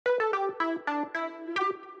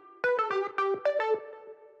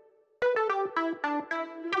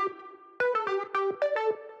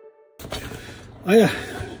Hiya.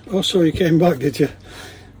 Oh, so you came back, did you?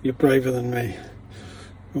 You're braver than me.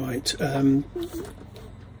 Right, a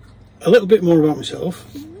little bit more about myself.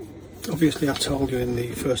 Obviously I told you in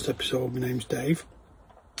the first episode my name's Dave.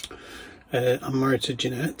 I'm married to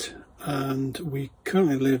Jeanette and we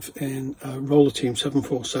currently live in roller team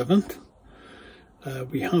 747.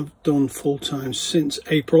 We have done full-time since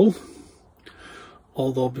April,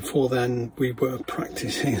 although before then we were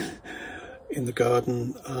practicing in the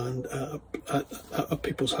garden and at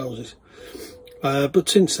people's houses. But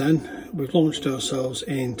since then we've launched ourselves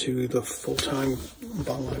into the full-time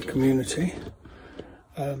van life community,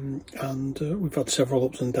 and we've had several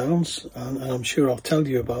ups and downs, and I'm sure I'll tell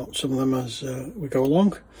you about some of them as we go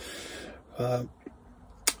along.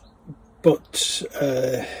 But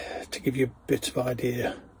to give you a bit of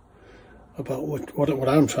idea about what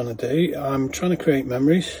I'm trying to do, I'm trying to create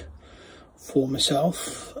memories for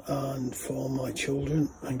myself and for my children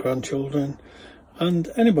and grandchildren and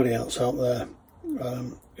anybody else out there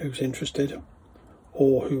who's interested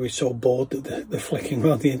or who is so bored that they're flicking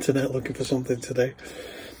around the internet looking for something to do.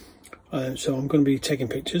 So I'm going to be taking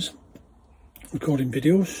pictures, recording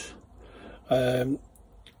videos.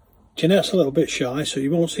 Jeanette's a little bit shy, so you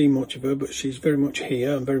won't see much of her, but she's very much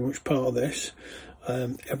here and very much part of this.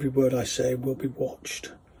 Every word I say will be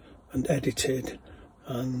watched and edited,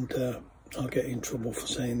 and I'll get in trouble for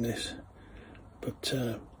saying this, but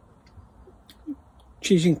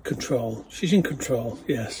she's in control. She's in control,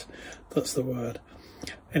 yes, that's the word.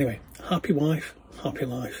 Anyway, happy wife, happy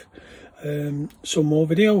life. Some more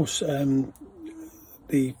videos.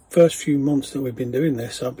 The first few months that we've been doing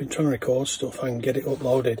this, I've been trying to record stuff and get it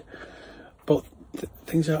uploaded, but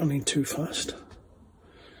things are happening too fast.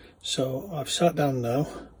 So I've sat down now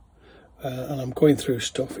and I'm going through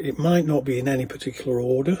stuff. It might not be in any particular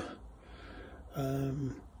order,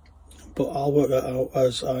 but I'll work that out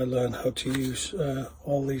as I learn how to use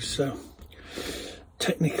all these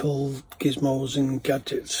technical gizmos and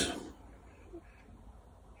gadgets.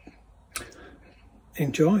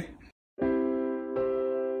 Enjoy.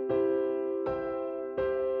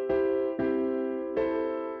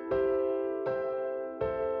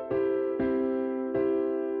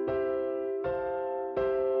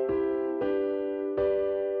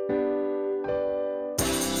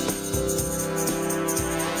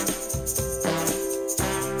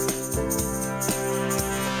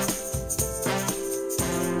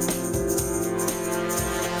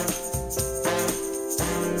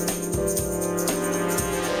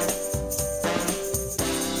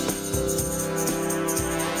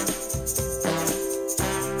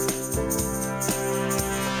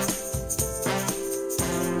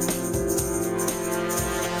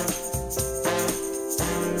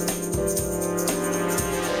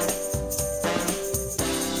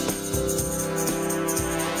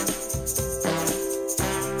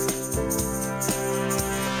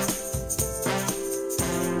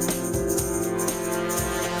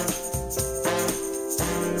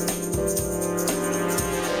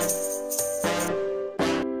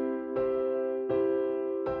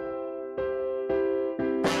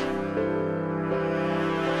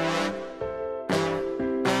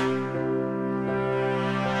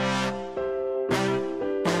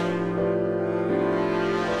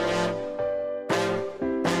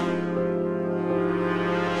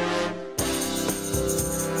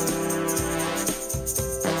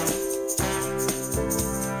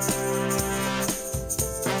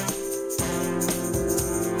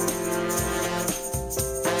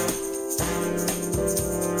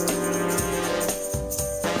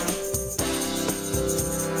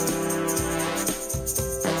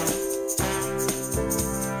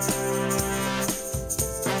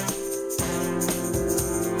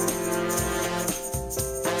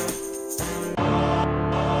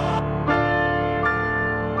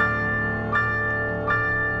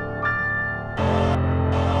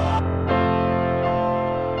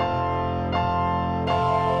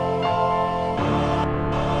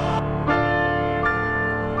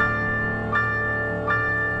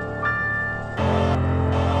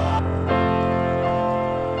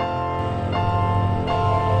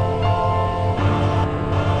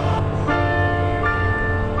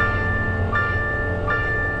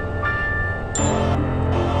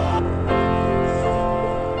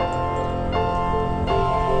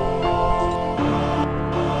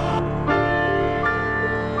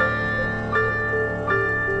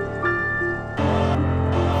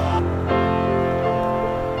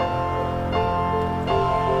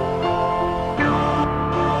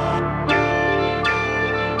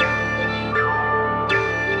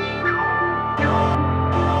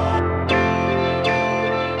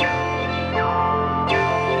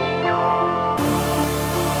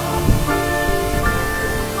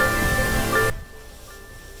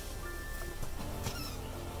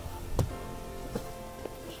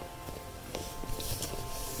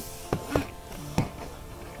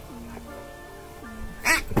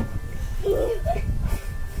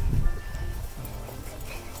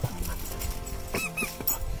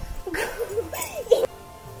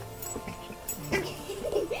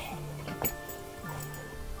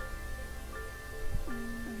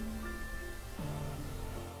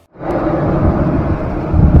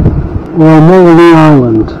 We're on Mulroney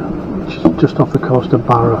Island, which is just off the coast of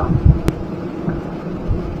Barra.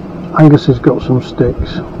 Angus has got some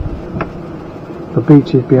sticks. The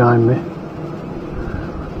beach is behind me.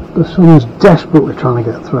 The sun's desperately trying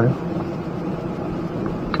to get through,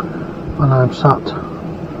 and I'm sat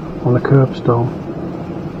on the curbstone.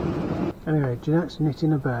 Anyway, Jeanette's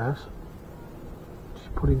knitting her bears.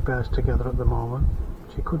 She's putting bears together at the moment.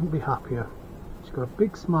 She couldn't be happier. She's got a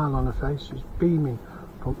big smile on her face. She's beaming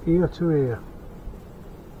from ear to ear.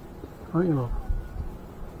 Aren't you, love?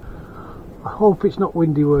 I hope it's not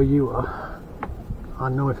windy where you are. I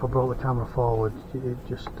know if I brought the camera forward, you'd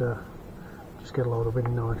just get a load of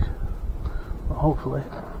wind noise. But hopefully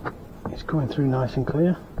it's coming through nice and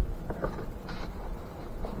clear.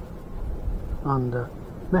 And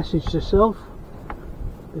message to self,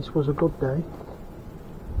 this was a good day.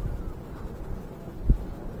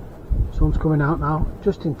 Sun's coming out now,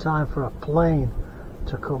 just in time for a plane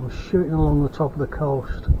to come shooting along the top of the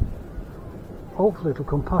coast. Hopefully it'll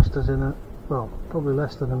come past us in well, probably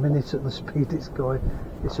less than a minute at the speed it's going.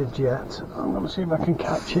 It's a jet. I'm going to see if I can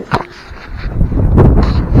catch it. I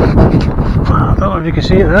don't know if you can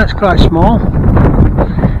see it there, it's quite small.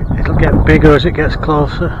 It'll get bigger as it gets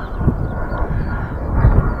closer.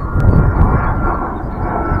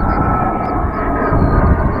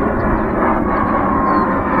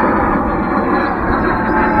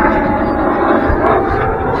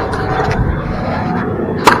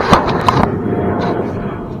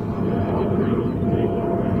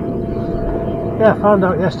 Yeah, I found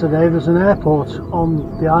out yesterday there's an airport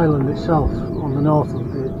on the island itself, on the north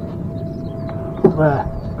of the, up there,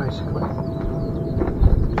 basically.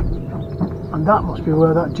 And that must be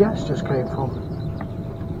where that jet just came from.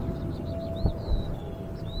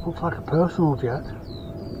 Looks like a personal jet.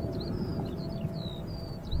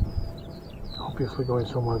 Obviously going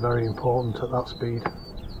somewhere very important at that speed.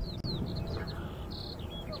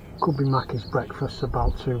 Could be Mackie's breakfast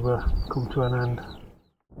about to come to an end.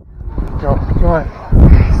 Right.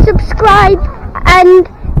 Subscribe and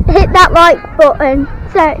hit that like button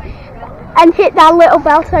and hit that little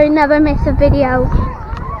bell so you never miss a video.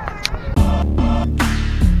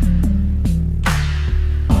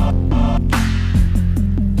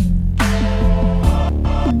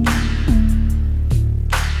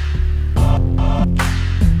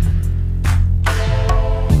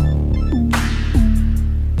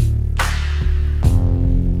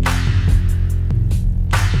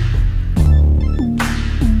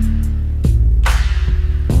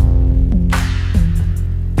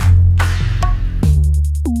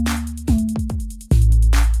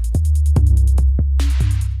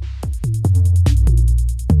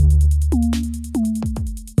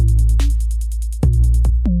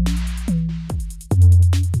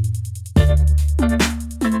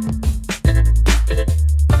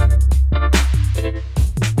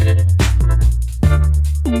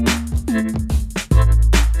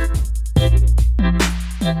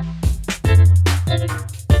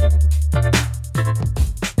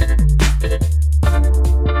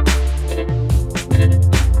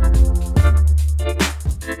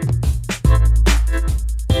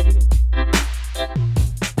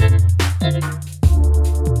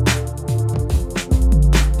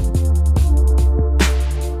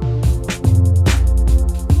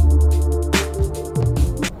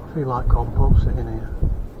 I feel like compost sitting here.